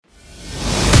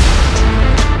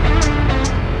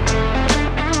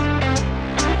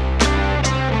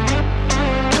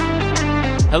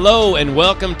Hello and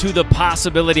welcome to the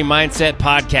Possibility Mindset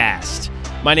Podcast.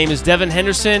 My name is Devin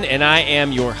Henderson and I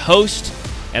am your host,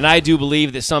 and I do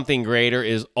believe that something greater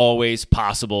is always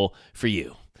possible for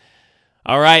you.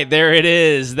 All right, there it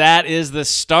is. That is the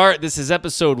start. This is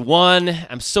episode 1.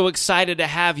 I'm so excited to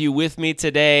have you with me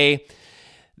today.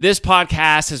 This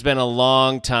podcast has been a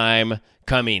long time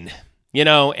coming,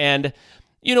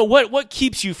 what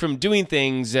keeps you from doing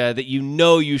things that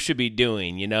you should be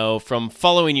doing, from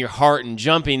following your heart and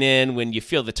jumping in when you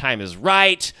feel the time is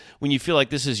right, when you feel like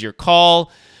this is your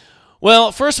call?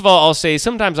 Well, first of all, I'll say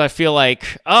sometimes I feel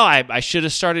like, I should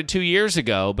have started 2 years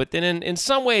ago. But then in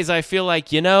some ways I feel like,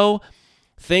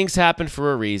 things happen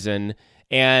for a reason,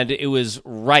 and it was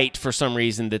right for some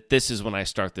reason that this is when I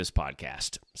start this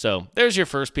podcast. So there's your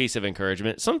first piece of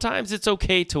encouragement. Sometimes it's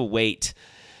okay to wait.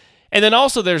 And then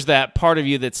also there's that part of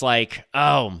you that's like,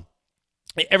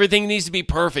 everything needs to be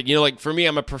perfect. Like for me,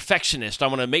 I'm a perfectionist. I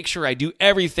want to make sure I do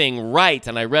everything right.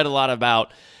 And I read a lot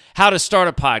about how to start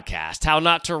a podcast, how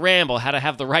not to ramble, how to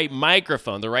have the right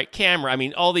microphone, the right camera.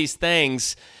 All these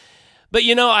things. But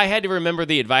I had to remember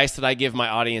the advice that I give my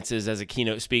audiences as a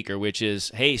keynote speaker, which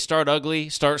is, hey, start ugly,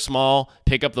 start small,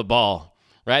 pick up the ball,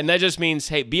 right? And that just means,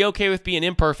 hey, be okay with being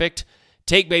imperfect,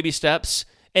 take baby steps,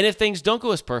 and if things don't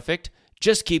go as perfect,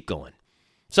 just keep going.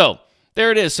 So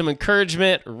there it is, some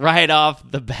encouragement right off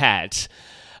the bat.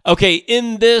 Okay,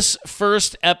 in this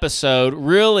first episode,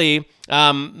 really,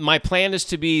 my plan is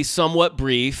to be somewhat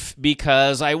brief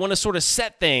because I want to sort of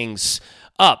set things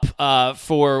up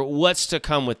for what's to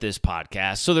come with this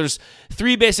podcast. So there's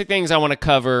 3 basic things I want to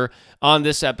cover on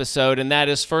this episode, and that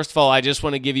is, first of all, I just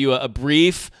want to give you a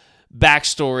brief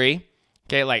backstory.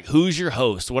 Okay, like who's your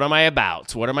host? What am I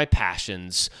about? What are my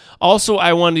passions? Also,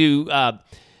 I want to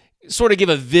sort of give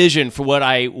a vision for what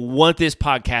I want this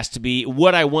podcast to be,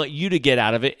 what I want you to get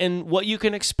out of it, and what you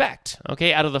can expect,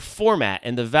 okay, out of the format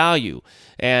and the value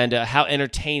and how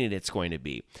entertaining it's going to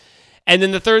be. And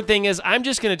then the third thing is I'm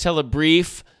just going to tell a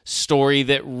brief story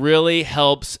that really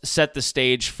helps set the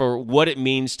stage for what it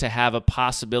means to have a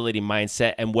possibility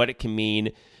mindset and what it can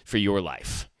mean for your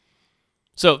life.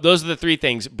 So those are the 3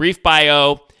 things: brief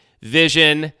bio,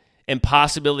 vision, and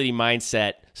possibility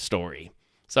mindset story.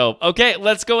 So, okay,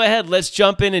 let's go ahead. Let's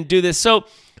jump in and do this. So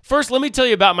first, let me tell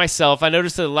you about myself. I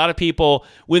noticed that a lot of people,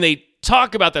 when they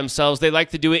talk about themselves, they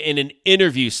like to do it in an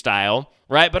interview style,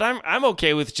 right? But I'm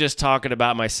okay with just talking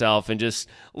about myself and just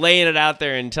laying it out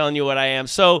there and telling you what I am.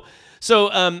 So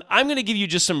I'm going to give you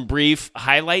just some brief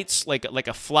highlights, like a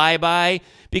flyby,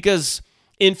 because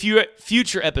in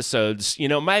future episodes,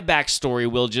 my backstory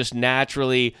will just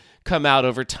naturally come out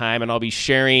over time, and I'll be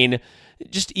sharing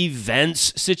just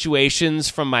events, situations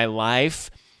from my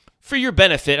life for your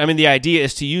benefit. The idea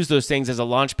is to use those things as a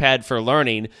launch pad for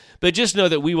learning, but just know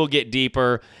that we will get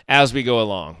deeper as we go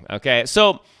along, okay?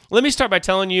 So let me start by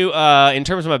telling you, in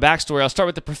terms of my backstory, I'll start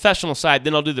with the professional side,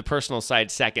 then I'll do the personal side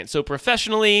second. So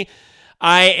professionally,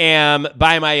 I am,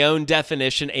 by my own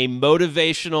definition, a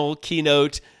motivational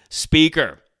keynote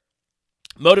speaker.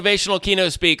 Motivational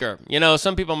keynote speaker.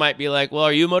 Some people might be like, well,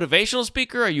 are you a motivational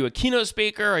speaker? Are you a keynote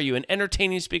speaker? Are you an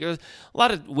entertaining speaker? A lot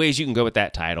of ways you can go with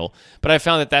that title, but I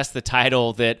found that that's the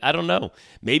title that, I don't know,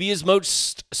 maybe is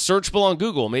most searchable on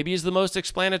Google, maybe is the most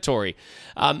explanatory.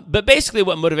 But basically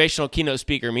what motivational keynote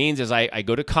speaker means is I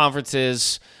go to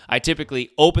conferences. I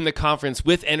typically open the conference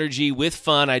with energy, with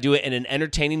fun. I do it in an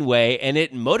entertaining way, and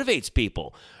it motivates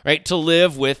people, right, to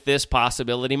live with this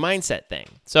possibility mindset thing.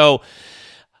 So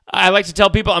I like to tell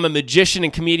people I'm a magician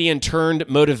and comedian turned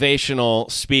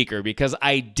motivational speaker because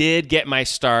I did get my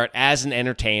start as an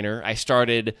entertainer. I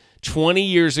started 20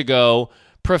 years ago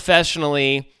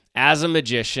professionally as a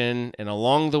magician, and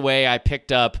along the way I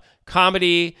picked up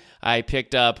comedy, I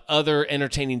picked up other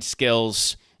entertaining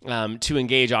skills to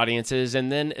engage audiences,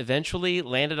 and then eventually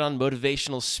landed on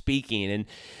motivational speaking. And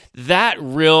that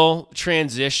real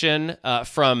transition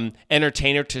from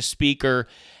entertainer to speaker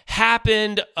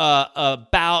happened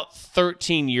about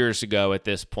 13 years ago at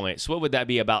this point. So what would that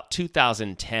be? About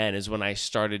 2010 is when I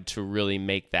started to really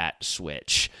make that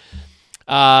switch.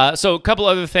 So a couple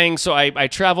other things. So I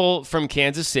travel from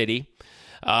Kansas City,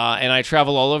 and I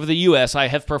travel all over the U.S. I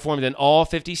have performed in all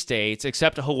 50 states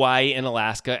except Hawaii and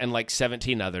Alaska and like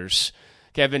 17 others.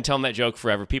 Okay, I've been telling that joke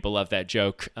forever. People love that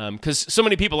joke because so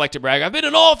many people like to brag, I've been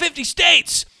in all 50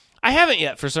 states. I haven't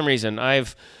yet for some reason.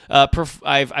 I've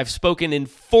spoken in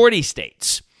 40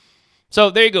 states.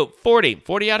 So there you go,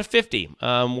 40 out of 50.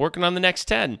 Working on the next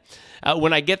 10.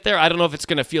 When I get there, I don't know if it's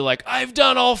going to feel like, I've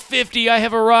done all 50, I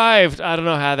have arrived. I don't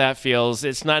know how that feels.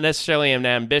 It's not necessarily an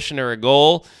ambition or a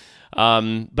goal,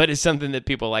 but it's something that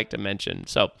people like to mention.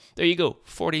 So there you go,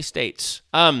 40 states.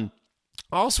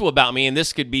 Also about me, and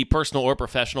this could be personal or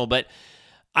professional, but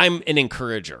I'm an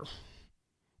encourager.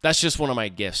 That's just one of my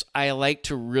gifts. I like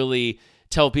to really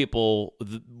tell people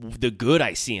the good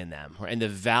I see in them, right? And the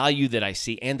value that I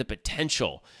see and the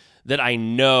potential that I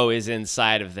know is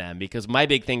inside of them, because my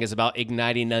big thing is about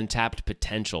igniting untapped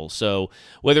potential. So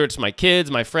whether it's my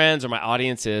kids, my friends, or my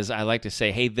audiences, I like to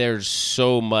say, hey, there's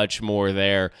so much more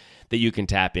there that you can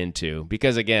tap into,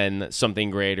 because again,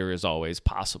 something greater is always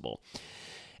possible.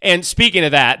 And speaking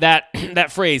of that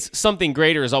phrase, something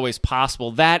greater is always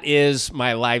possible, that is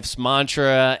my life's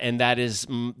mantra, and that is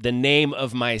the name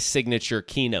of my signature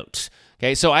keynote.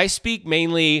 Okay, so I speak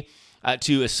mainly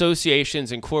to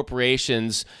associations and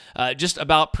corporations just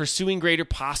about pursuing greater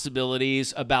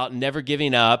possibilities, about never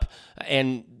giving up,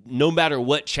 and no matter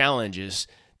what challenges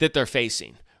that they're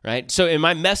facing. Right? So, and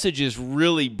my message is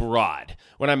really broad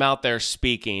when I'm out there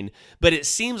speaking, but it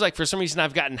seems like for some reason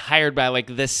I've gotten hired by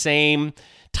like the same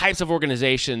types of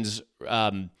organizations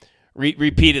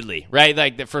repeatedly, right?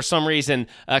 Like that for some reason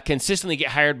consistently get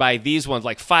hired by these ones,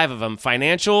 like 5 of them: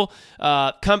 financial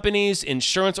companies,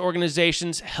 insurance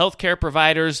organizations, healthcare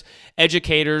providers,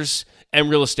 educators, and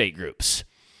real estate groups.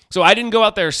 So I didn't go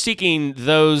out there seeking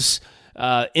those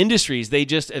industries. They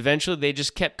just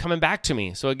kept coming back to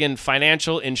me. So again,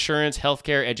 financial, insurance,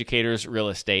 healthcare, educators, real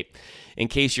estate, in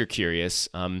case you're curious.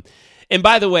 And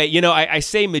by the way, I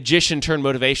say magician turned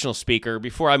motivational speaker.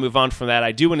 Before I move on from that,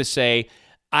 I do want to say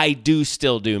I do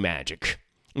still do magic.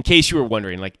 In case you were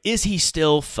wondering, like, is he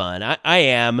still fun? I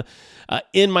am.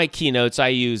 In my keynotes, I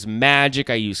use magic,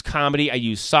 I use comedy, I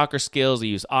use soccer skills, I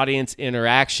use audience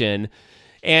interaction.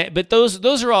 But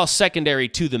those are all secondary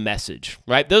to the message,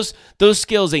 right? Those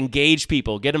skills engage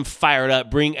people, get them fired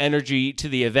up, bring energy to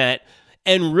the event.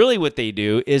 And really what they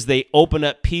do is they open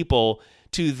up people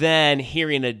to then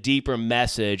hearing a deeper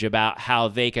message about how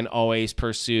they can always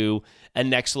pursue a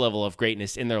next level of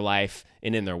greatness in their life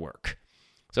and in their work.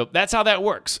 So that's how that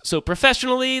works. So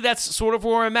professionally, that's sort of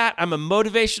where I'm at. I'm a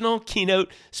motivational keynote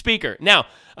speaker. Now,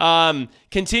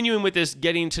 continuing with this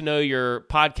getting to know your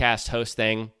podcast host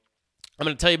thing, I'm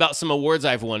going to tell you about some awards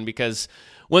I've won, because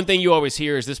one thing you always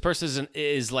hear is this person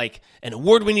is like an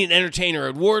award-winning entertainer,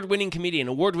 award-winning comedian,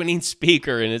 award-winning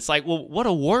speaker. And it's like, well, what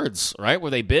awards, right? Were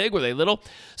they big? Were they little?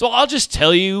 So I'll just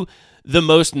tell you the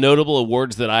most notable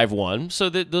awards that I've won so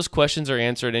that those questions are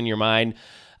answered in your mind.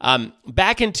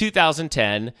 Back in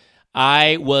 2010,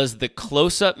 I was the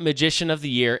Close-Up Magician of the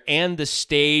Year and the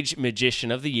Stage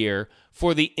Magician of the Year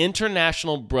for the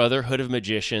International Brotherhood of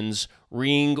Magicians,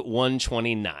 Ring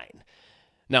 129.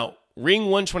 Now, Ring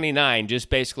 129 just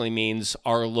basically means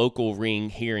our local ring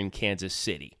here in Kansas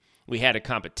City. We had a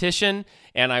competition,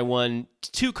 and I won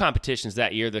 2 competitions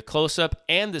that year, the close-up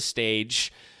and the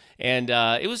stage, and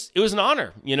it was an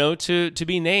honor, to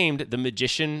be named the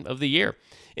Magician of the Year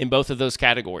in both of those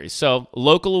categories. So,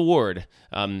 local award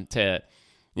to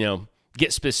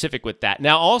get specific with that.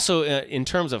 Now, also in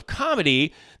terms of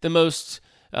comedy, the most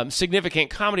significant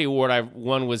comedy award I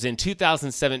won was in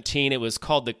 2017. It was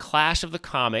called the Clash of the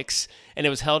Comics, and it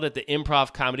was held at the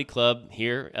Improv Comedy Club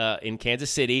here in Kansas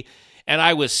City, and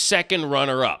I was second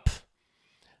runner-up.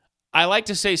 I like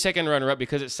to say second runner-up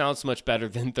because it sounds much better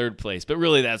than third place, but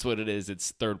really that's what it is.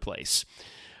 It's third place.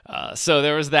 So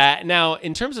there was that. Now,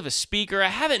 in terms of a speaker, I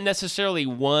haven't necessarily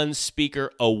won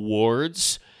speaker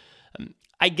awards.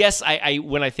 I guess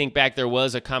when I think back, there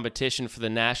was a competition for the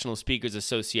National Speakers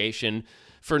Association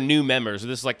for new members.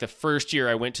 This is like the first year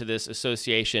I went to this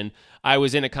association. I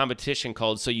was in a competition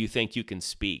called So You Think You Can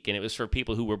Speak, and it was for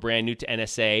people who were brand new to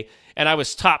NSA, and I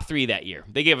was top 3 that year.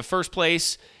 They gave a first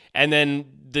place, and then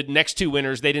the next 2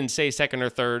 winners, they didn't say second or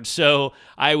third, so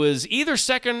I was either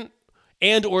second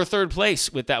and or third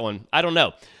place with that one. I don't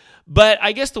know. But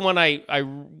I guess the one I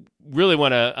really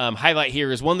want to highlight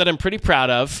here is one that I'm pretty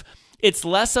proud of. It's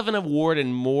less of an award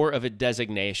and more of a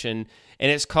designation,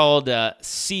 and it's called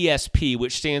CSP,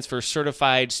 which stands for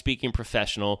Certified Speaking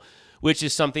Professional, which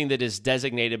is something that is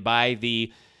designated by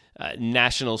the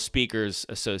National Speakers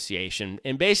Association.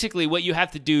 And basically what you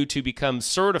have to do to become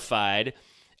certified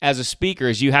as a speaker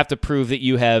is you have to prove that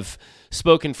you have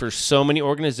spoken for so many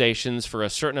organizations for a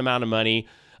certain amount of money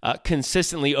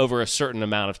consistently over a certain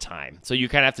amount of time. So you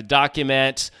kind of have to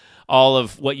document all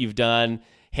of what you've done,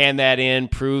 hand that in,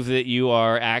 prove that you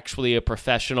are actually a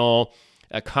professional,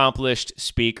 accomplished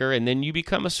speaker, and then you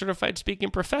become a certified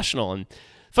speaking professional. And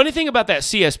funny thing about that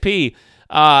CSP,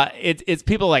 it's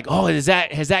people like, oh, has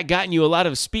that gotten you a lot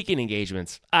of speaking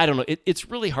engagements? I don't know. It's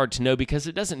really hard to know because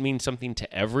it doesn't mean something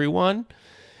to everyone.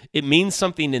 It means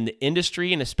something in the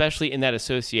industry and especially in that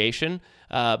association.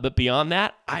 But beyond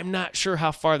that, I'm not sure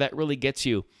how far that really gets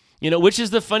you which is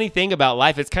the funny thing about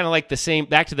life. It's kind of like the same,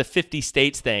 back to the 50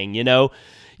 states thing,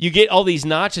 you get all these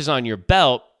notches on your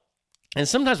belt. And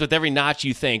sometimes with every notch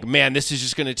you think, man, this is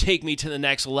just going to take me to the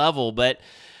next level. But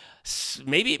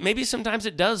maybe sometimes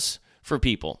it does for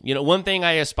people. One thing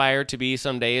I aspire to be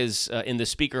someday is in the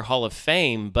Speaker Hall of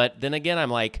Fame. But then again, I'm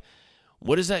like,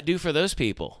 what does that do for those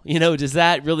people? Does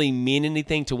that really mean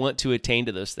anything to want to attain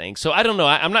to those things? So I don't know.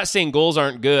 I'm not saying goals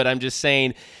aren't good. I'm just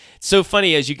saying it's so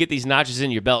funny as you get these notches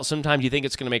in your belt. Sometimes you think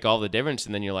it's going to make all the difference.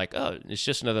 And then you're like, oh, it's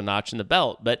just another notch in the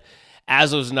belt. But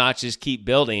as those notches keep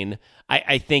building,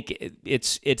 I think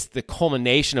it's the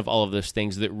culmination of all of those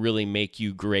things that really make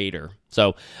you greater.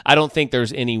 So I don't think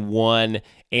there's any one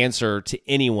answer to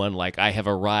anyone like I have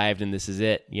arrived and this is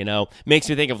it. Makes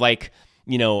me think of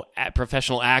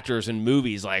professional actors in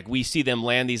movies. Like we see them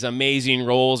land these amazing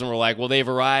roles and we're like, well, they've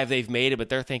arrived, they've made it, but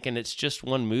they're thinking it's just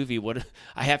one movie. What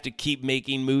I have to keep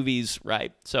making movies,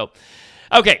 right? So.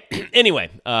 Okay, anyway,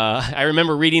 I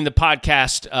remember reading the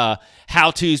podcast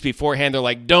how-tos beforehand. They're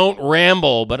like, don't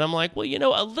ramble. But I'm like, well,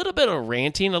 a little bit of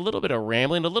ranting, a little bit of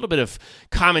rambling, a little bit of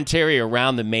commentary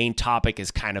around the main topic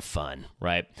is kind of fun,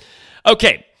 right?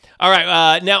 Okay, all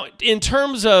right. Now, in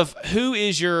terms of who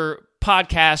is your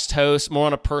podcast host, more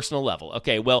on a personal level.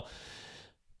 Okay, well,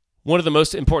 one of the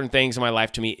most important things in my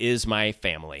life to me is my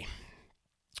family.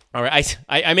 All right,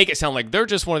 I make it sound like they're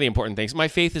just one of the important things. My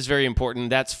faith is very important.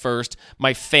 That's first.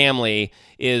 My family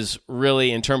is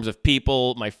really, in terms of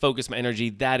people, my focus, my energy,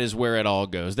 that is where it all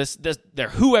goes. They're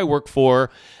who I work for.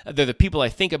 They're the people I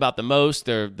think about the most.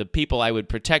 They're the people I would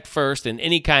protect first in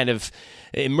any kind of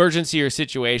emergency or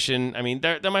situation. I mean,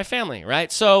 they're my family,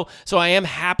 right? So I am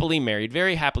happily married,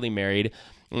 very happily married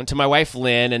to my wife,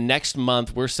 Lynn, and next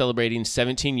month we're celebrating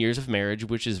 17 years of marriage,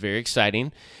 which is very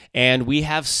exciting. And we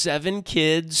have 7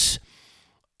 kids,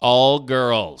 all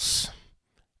girls.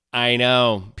 I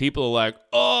know. People are like,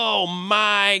 oh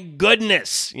my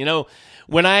goodness.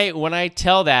 When I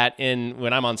tell that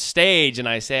when I'm on stage and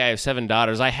I say I have 7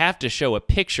 daughters, I have to show a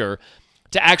picture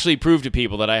to actually prove to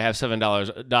people that I have 7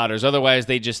 daughters. Otherwise,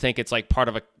 they just think it's like part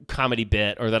of a comedy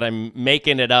bit or that I'm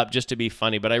making it up just to be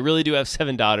funny. But I really do have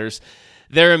 7 daughters.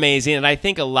 They're amazing. And I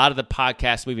think a lot of the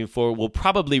podcasts moving forward will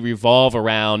probably revolve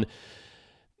around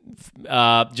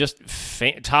just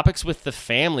topics with the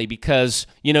family because,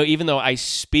 even though I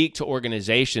speak to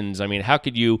organizations, I mean, how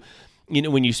could you,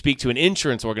 when you speak to an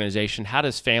insurance organization, how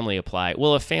does family apply?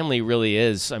 Well, a family really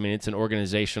is, it's an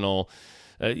organizational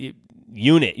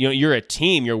unit. You're a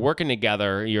team. You're working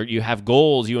together. You have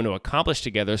goals you want to accomplish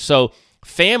together. So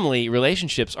family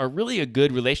relationships are really a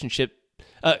good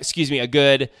a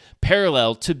good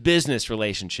parallel to business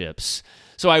relationships.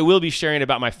 So I will be sharing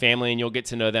about my family, and you'll get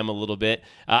to know them a little bit.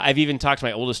 I've even talked to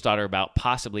my oldest daughter about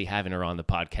possibly having her on the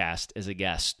podcast as a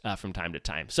guest from time to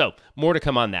time. So more to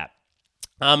come on that.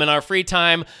 In our free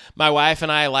time, my wife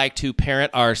and I like to parent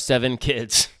our 7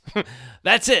 kids.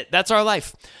 That's it. That's our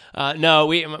life.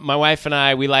 My wife and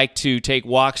I, we like to take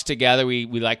walks together. We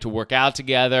like to work out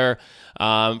together.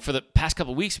 For the past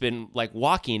couple of weeks, been like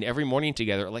walking every morning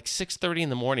together at like 6:30 in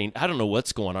the morning. I don't know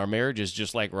what's going on. Our marriage is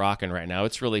just like rocking right now.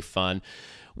 It's really fun.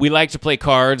 We like to play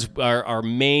cards. Our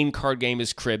main card game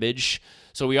is cribbage.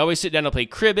 So we always sit down and play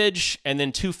cribbage and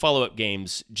then 2 follow-up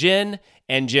games, gin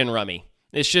and gin rummy.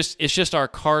 It's just our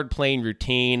card playing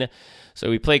routine. So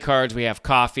we play cards, we have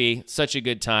coffee, such a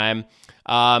good time.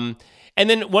 And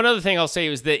then one other thing I'll say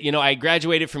is that, I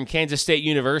graduated from Kansas State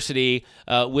University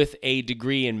with a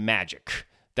degree in magic.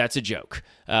 That's a joke.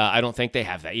 I don't think they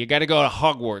have that. You got to go to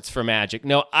Hogwarts for magic.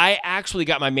 No, I actually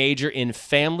got my major in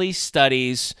family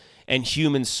studies and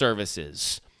human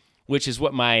services, which is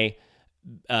what my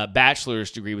bachelor's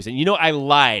degree was in. I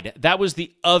lied. That was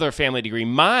the other family degree.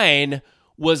 Mine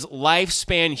was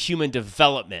lifespan human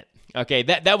development. Okay,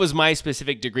 that was my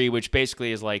specific degree, which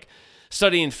basically is like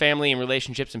studying family and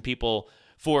relationships and people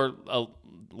for a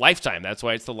lifetime. That's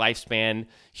why it's the lifespan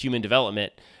human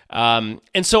development. And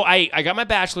so I got my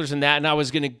bachelor's in that, and I was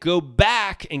going to go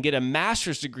back and get a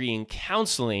master's degree in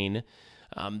counseling.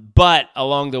 But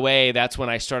along the way, that's when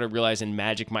I started realizing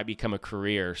magic might become a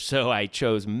career. So I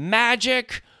chose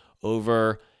magic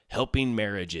over helping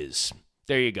marriages.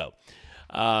 There you go.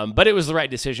 But it was the right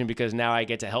decision because now I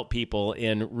get to help people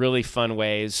in really fun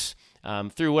ways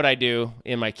through what I do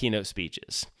in my keynote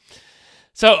speeches.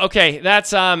 So, okay,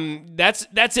 that's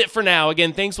it for now.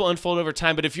 Again, things will unfold over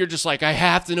time, but if you're just like, I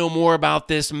have to know more about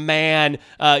this man,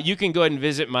 you can go ahead and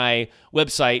visit my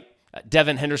website,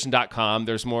 devinhenderson.com.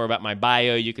 There's more about my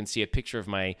bio. You can see a picture of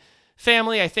my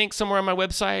family, I think, somewhere on my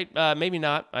website. Maybe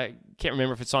not. I can't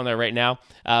remember if it's on there right now,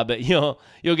 but you'll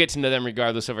get to know them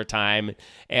regardless over time.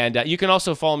 And you can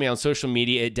also follow me on social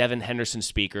media at Devin Henderson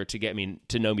Speaker to get me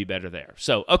to know me better there.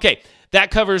 So, okay,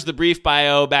 that covers the brief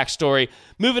bio, backstory.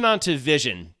 Moving on to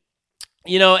vision.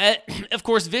 Of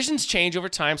course, visions change over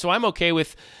time, so I'm okay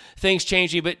with things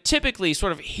changing, but typically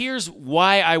sort of here's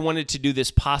why I wanted to do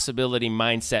this Possibility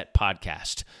Mindset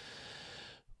podcast.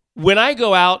 When I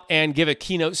go out and give a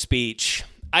keynote speech,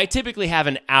 I typically have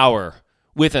an hour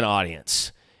with an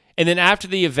audience. And then after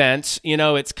the event,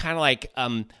 it's kind of like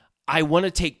I want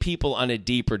to take people on a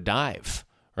deeper dive,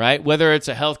 right? Whether it's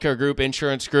a healthcare group,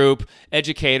 insurance group,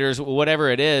 educators, whatever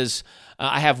it is,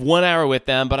 I have 1 hour with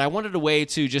them, but I wanted a way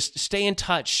to just stay in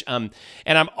touch. And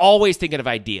I'm always thinking of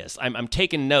ideas. I'm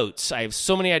taking notes. I have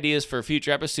so many ideas for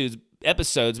future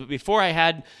episodes. But before I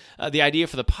had the idea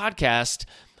for the podcast,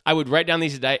 I would write down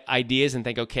these ideas and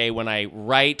think, okay, when I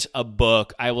write a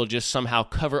book, I will just somehow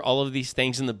cover all of these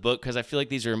things in the book because I feel like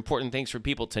these are important things for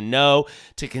people to know,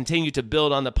 to continue to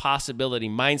build on the possibility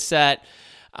mindset.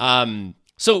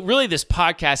 So really, this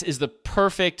podcast is the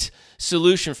perfect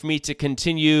solution for me to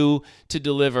continue to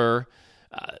deliver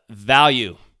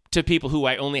value to people who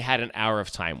I only had an hour of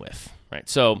time with, right?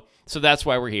 So that's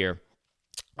why we're here.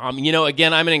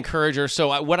 Again, I'm an encourager.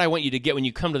 So what I want you to get when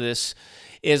you come to this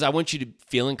is I want you to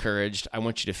feel encouraged. I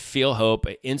want you to feel hope,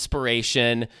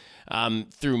 inspiration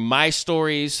through my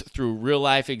stories, through real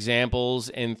life examples,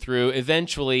 and through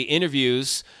eventually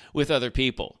interviews with other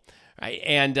people, right?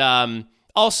 And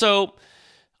also,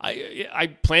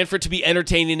 I plan for it to be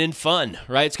entertaining and fun,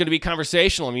 right? It's going to be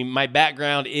conversational. I mean, my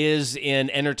background is in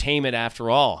entertainment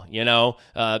after all,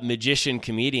 magician,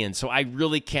 comedian. So I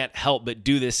really can't help but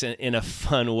do this in a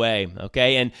fun way,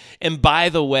 okay? And by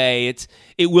the way,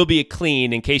 it will be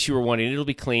clean, in case you were wondering. It'll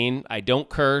be clean. I don't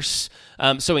curse.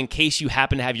 So in case you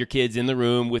happen to have your kids in the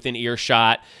room within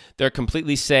earshot, they're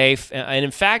completely safe. And in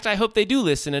fact, I hope they do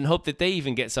listen and hope that they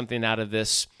even get something out of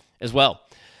this as well.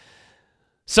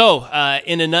 So,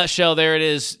 in a nutshell, there it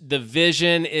is. The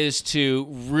vision is to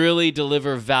really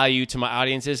deliver value to my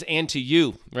audiences and to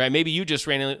you, right? Maybe you just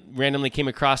randomly came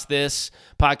across this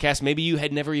podcast. Maybe you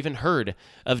had never even heard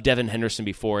of Devin Henderson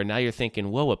before, and now you're thinking,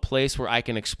 whoa, a place where I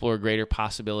can explore greater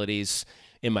possibilities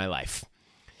in my life.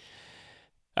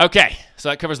 Okay, so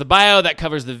that covers the bio, that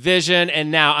covers the vision, and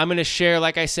now I'm going to share,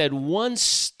 like I said, one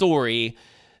story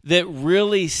that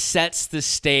really sets the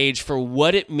stage for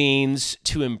what it means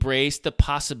to embrace the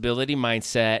possibility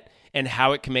mindset and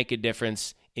how it can make a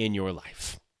difference in your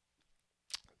life.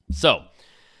 So,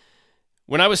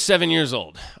 when I was 7 years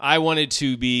old, I wanted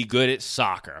to be good at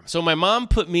soccer. So my mom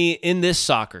put me in this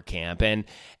soccer camp, and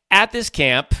at this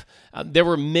camp, there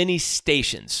were many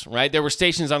stations, right? There were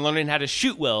stations on learning how to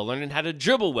shoot well, learning how to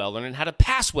dribble well, learning how to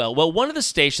pass well. Well, one of the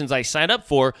stations I signed up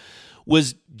for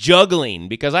was juggling,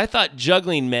 because I thought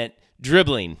juggling meant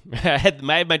dribbling. I had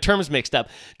my terms mixed up.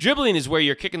 Dribbling is where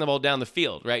you're kicking the ball down the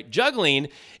field, right? Juggling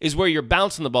is where you're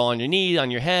bouncing the ball on your knee,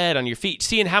 on your head, on your feet,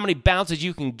 seeing how many bounces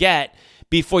you can get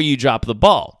before you drop the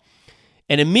ball.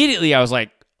 And immediately I was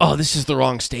like, oh, this is the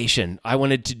wrong station. I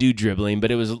wanted to do dribbling, but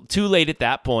it was too late at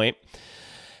that point.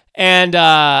 And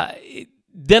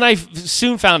then I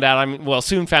soon found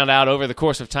out over the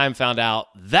course of time, found out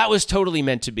that was totally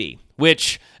meant to be.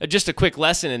 Which, just a quick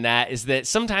lesson in that is that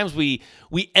sometimes we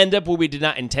end up where we did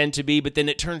not intend to be, but then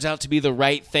it turns out to be the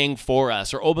right thing for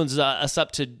us or opens us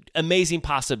up to amazing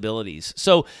possibilities.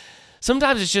 So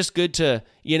sometimes it's just good to,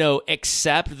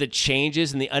 accept the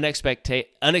changes and the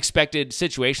unexpected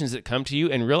situations that come to you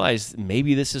and realize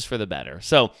maybe this is for the better.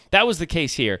 So that was the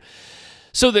case here.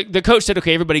 So the coach said,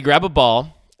 okay, everybody grab a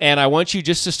ball, and I want you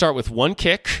just to start with one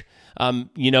kick.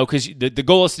 Because the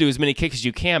goal is to do as many kicks as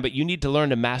you can, but you need to learn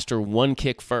to master one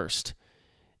kick first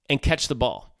and catch the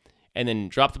ball. And then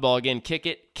drop the ball again, kick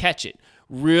it, catch it.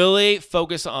 Really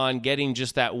focus on getting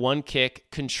just that one kick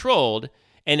controlled,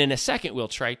 and in a second, we'll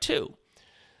try two.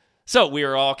 So we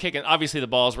were all kicking. Obviously, the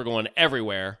balls were going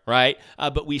everywhere, right?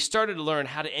 But we started to learn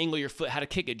how to angle your foot, how to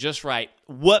kick it just right,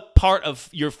 what part of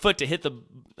your foot to hit the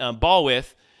ball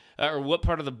with, or what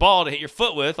part of the ball to hit your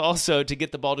foot with, also to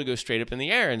get the ball to go straight up in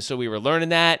the air. And so we were learning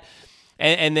that.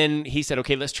 And then he said,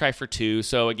 okay, let's try for two.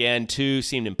 So again, two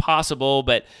seemed impossible,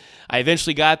 but I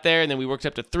eventually got there, and then we worked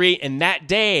up to three. And that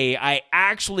day, I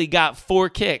actually got 4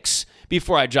 kicks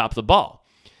before I dropped the ball.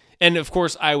 And of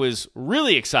course, I was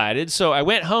really excited. So I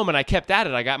went home and I kept at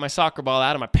it. I got my soccer ball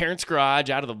out of my parents'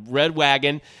 garage, out of the red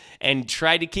wagon, and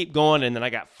tried to keep going. And then I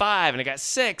got 5 and I got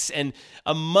 6. And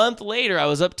a month later, I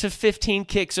was up to 15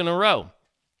 kicks in a row.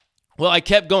 Well, I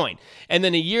kept going. And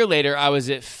then a year later, I was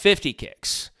at 50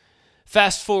 kicks.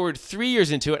 Fast forward 3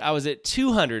 years into it, I was at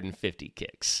 250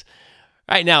 kicks.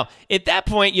 All right, now, at that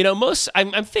point,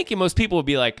 I'm thinking most people would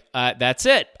be like, that's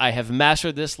it. I have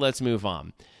mastered this. Let's move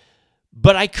on.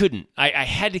 But I couldn't. I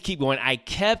had to keep going. I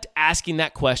kept asking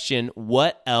that question,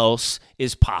 what else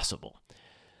is possible?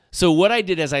 So what I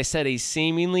did is I set a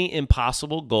seemingly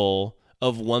impossible goal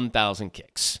of 1,000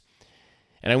 kicks.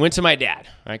 And I went to my dad,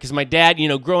 right? Because my dad,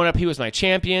 growing up, he was my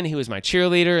champion. He was my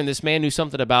cheerleader. And this man knew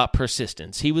something about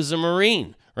persistence. He was a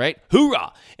Marine, right?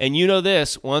 Hoorah! And you know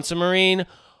this, once a Marine,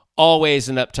 always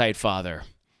an uptight father.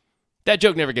 That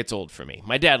joke never gets old for me.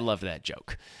 My dad loved that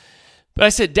joke. But I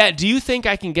said, Dad, do you think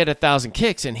I can get 1,000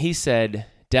 kicks? And he said,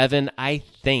 Devin, I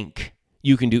think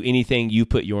you can do anything you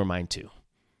put your mind to,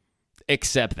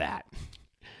 except that.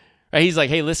 Right? He's like,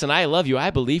 hey, listen, I love you. I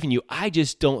believe in you. I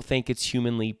just don't think it's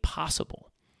humanly possible.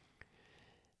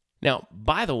 Now,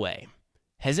 by the way,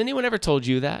 has anyone ever told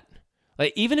you that?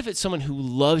 Like, even if it's someone who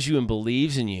loves you and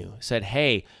believes in you, said,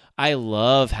 hey, I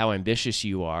love how ambitious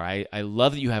you are. I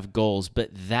love that you have goals, but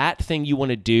that thing you want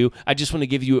to do, I just want to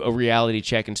give you a reality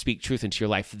check and speak truth into your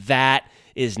life. That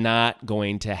is not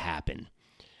going to happen.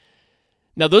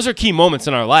 Now, those are key moments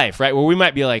in our life, right? Where we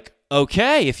might be like,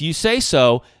 okay, if you say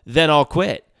so, then I'll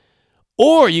quit.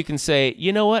 Or you can say,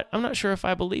 you know what? I'm not sure if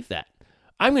I believe that.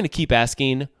 I'm going to keep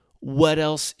asking, what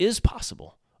else is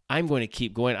possible? I'm going to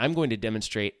keep going. I'm going to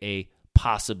demonstrate a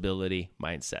possibility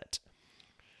mindset.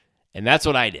 And that's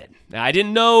what I did. Now, I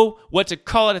didn't know what to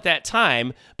call it at that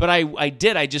time, but I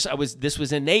did. This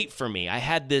was innate for me. I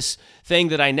had this thing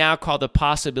that I now call the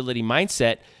possibility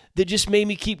mindset that just made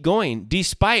me keep going,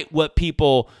 despite what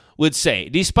people would say,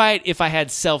 despite if I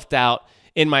had self-doubt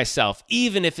in myself,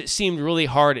 even if it seemed really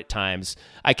hard at times,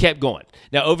 I kept going.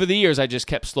 Now, over the years, I just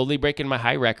kept slowly breaking my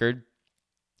high record.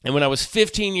 And when I was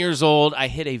 15 years old, I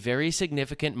hit a very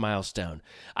significant milestone.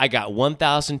 I got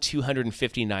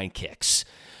 1,259 kicks.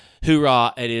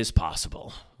 Hoorah, it is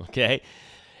possible, okay?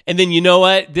 And then you know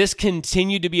what? This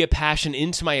continued to be a passion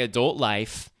into my adult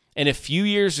life. And a few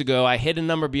years ago, I hit a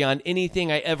number beyond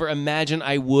anything I ever imagined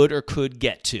I would or could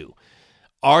get to.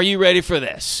 Are you ready for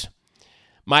this?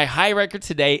 My high record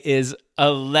today is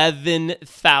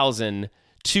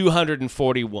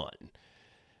 11,241.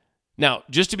 Now,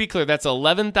 just to be clear, that's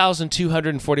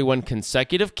 11,241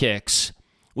 consecutive kicks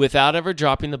without ever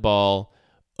dropping the ball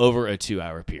over a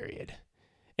 2-hour period.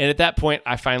 And at that point,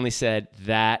 I finally said,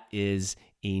 that is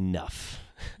enough.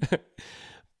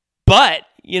 But,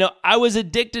 I was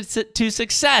addicted to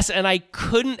success, and I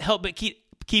couldn't help but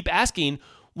keep asking,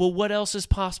 well, what else is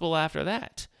possible after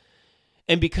that?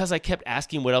 And because I kept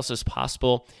asking what else is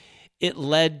possible, it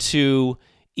led to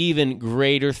even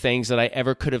greater things that I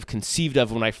ever could have conceived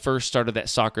of when I first started that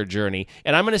soccer journey.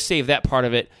 And I'm going to save that part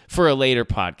of it for a later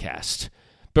podcast.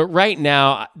 But right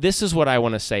now, this is what I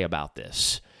want to say about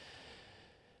this.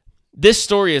 This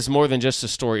story is more than just a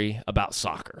story about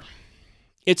soccer.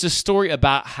 It's a story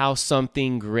about how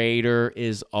something greater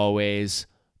is always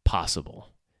possible.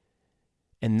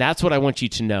 And that's what I want you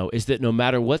to know, is that no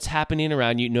matter what's happening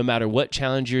around you, no matter what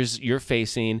challenges you're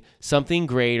facing, something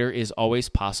greater is always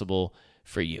possible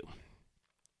for you.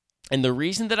 And the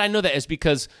reason that I know that is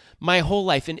because my whole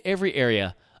life, in every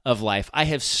area of life, I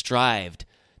have strived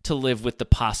to live with the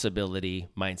possibility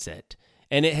mindset.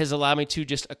 And it has allowed me to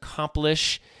just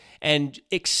accomplish and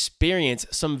experience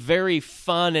some very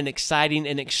fun and exciting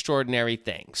and extraordinary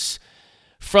things.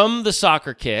 From the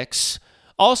soccer kicks,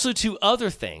 also to other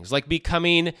things like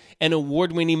becoming an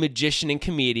award-winning magician and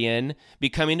comedian,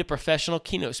 becoming a professional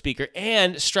keynote speaker,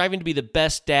 and striving to be the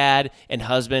best dad and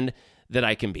husband that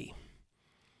I can be.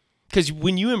 Because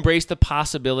when you embrace the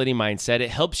possibility mindset,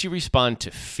 it helps you respond to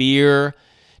fear,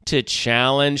 to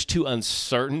challenge, to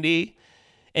uncertainty,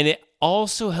 and it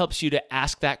also helps you to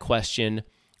ask that question,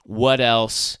 what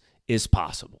else is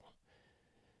possible?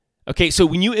 Okay, so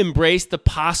when you embrace the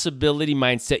possibility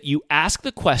mindset, you ask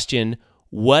the question,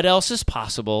 what else is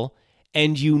possible?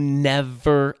 And you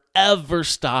never, ever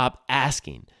stop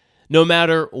asking, no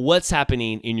matter what's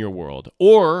happening in your world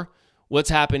or what's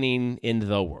happening in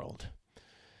the world.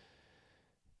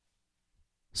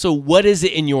 So what is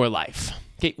it in your life?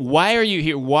 Okay, why are you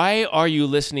here? Why are you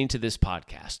listening to this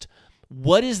podcast?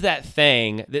 What is that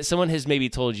thing that someone has maybe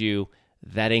told you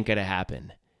that ain't going to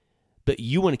happen? But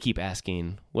you want to keep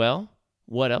asking, well,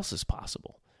 what else is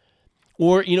possible?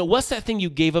 Or, what's that thing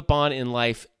you gave up on in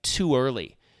life too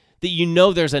early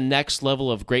that there's a next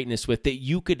level of greatness with that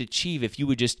you could achieve if you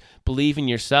would just believe in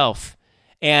yourself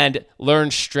and learn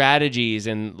strategies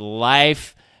and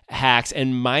life hacks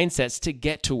and mindsets to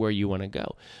get to where you want to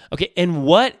go? Okay, and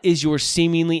what is your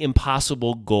seemingly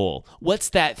impossible goal? What's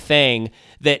that thing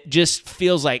that just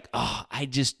feels like, I'm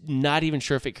just not even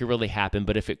sure if it could really happen,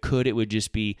 but if it could, it would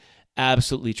just be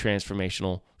absolutely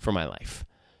transformational for my life.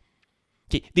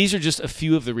 Okay, these are just a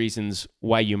few of the reasons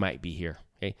why you might be here.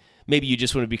 Okay, maybe you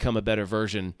just want to become a better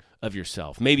version of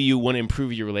yourself. Maybe you want to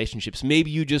improve your relationships. Maybe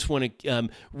you just want to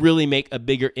really make a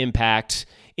bigger impact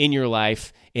in your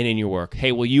life and in your work.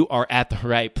 Hey, well, you are at the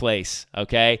right place,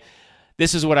 okay?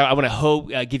 This is what I want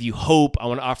to give you hope. I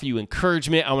want to offer you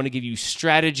encouragement. I want to give you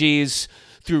strategies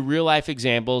through real-life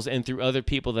examples and through other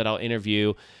people that I'll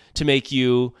interview to make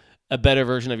you a better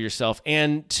version of yourself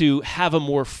and to have a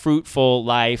more fruitful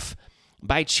life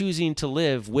by choosing to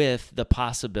live with the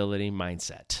possibility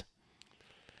mindset.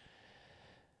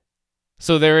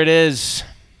 So there it is.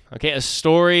 Okay, a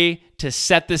story to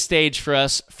set the stage for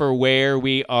us for where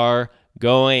we are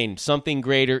going. Something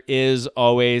greater is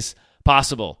always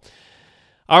possible.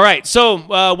 All right,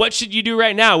 so what should you do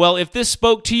right now? Well, if this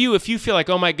spoke to you, if you feel like,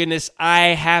 oh my goodness, I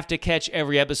have to catch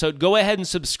every episode, go ahead and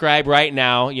subscribe right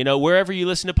now. You know, wherever you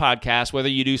listen to podcasts, whether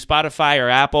you do Spotify or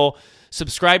Apple,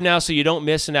 subscribe now so you don't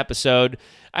miss an episode.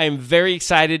 I am very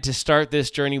excited to start this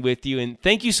journey with you, and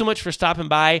thank you so much for stopping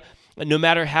by, no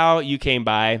matter how you came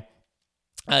by.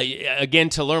 Again,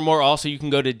 to learn more, also, you can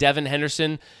go to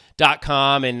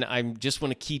devinhenderson.com, and I just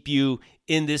want to keep you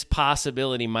in this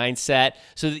possibility mindset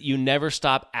so that you never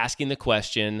stop asking the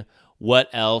question, what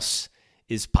else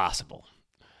is possible?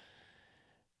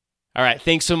 All right,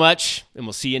 thanks so much, and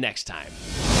we'll see you next time.